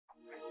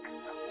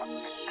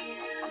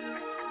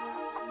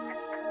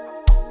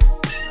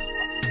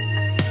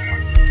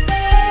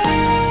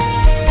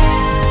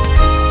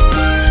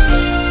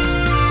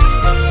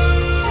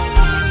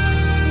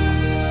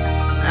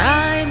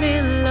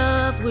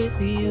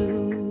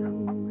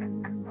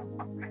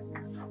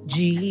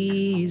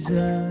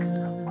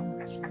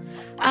Jesus.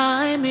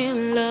 I'm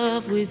in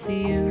love with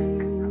you.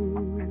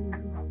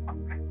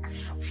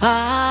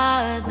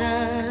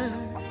 Father,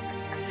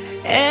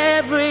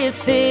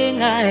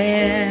 everything I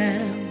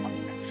am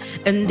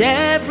and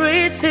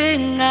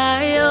everything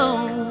I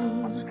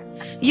own,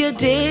 you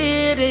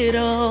did it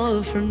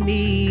all for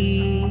me.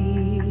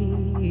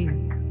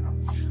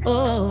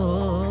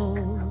 Oh,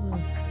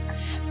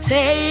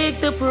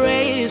 take the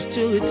praise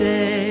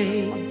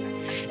today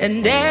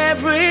and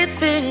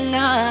everything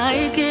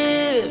I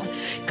give,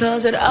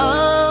 'cause it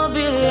all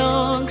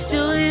belongs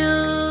to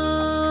you.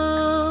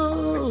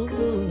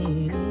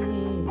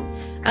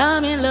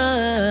 I'm in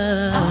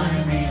love.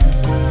 I'm in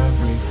love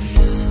with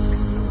you.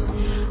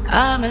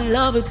 I'm in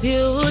love with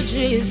you,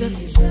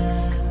 Jesus.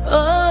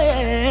 Oh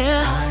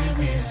yeah. I'm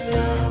in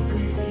love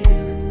with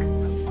you.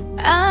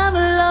 I'm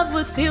in love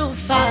with you,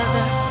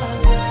 Father.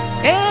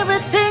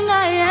 Everything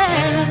I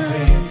am,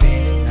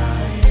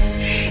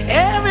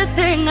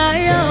 everything I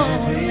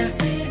own,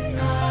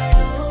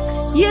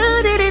 you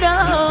did it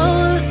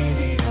all.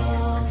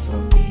 For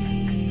me.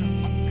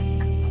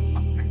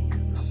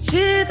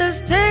 Jesus,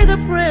 take the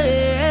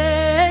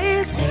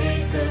praise.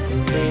 Take the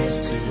praise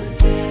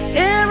today.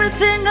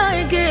 Everything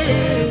I give,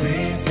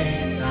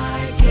 Everything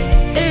I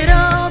give. it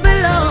all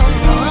belongs.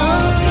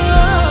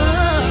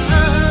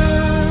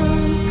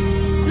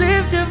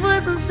 Lift your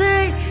voice and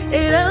say,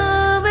 it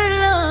all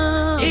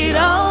belongs. It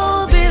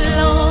all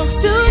belongs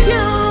to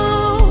you.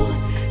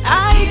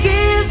 I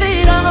give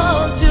it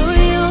all to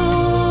you.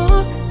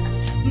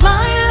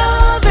 My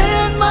love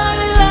and my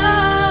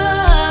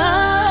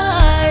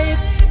life,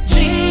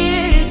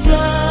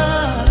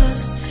 Jesus.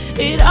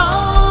 It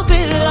all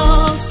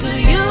belongs to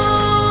you.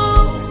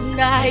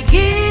 I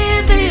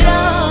give it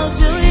all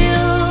to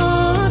you.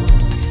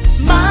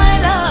 My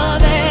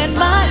love and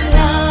my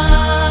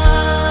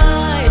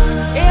life.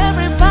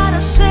 Everybody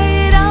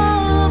say it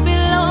all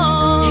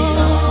belongs. It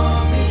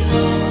all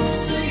belongs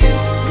to you.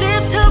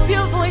 Lift up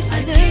your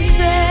voices and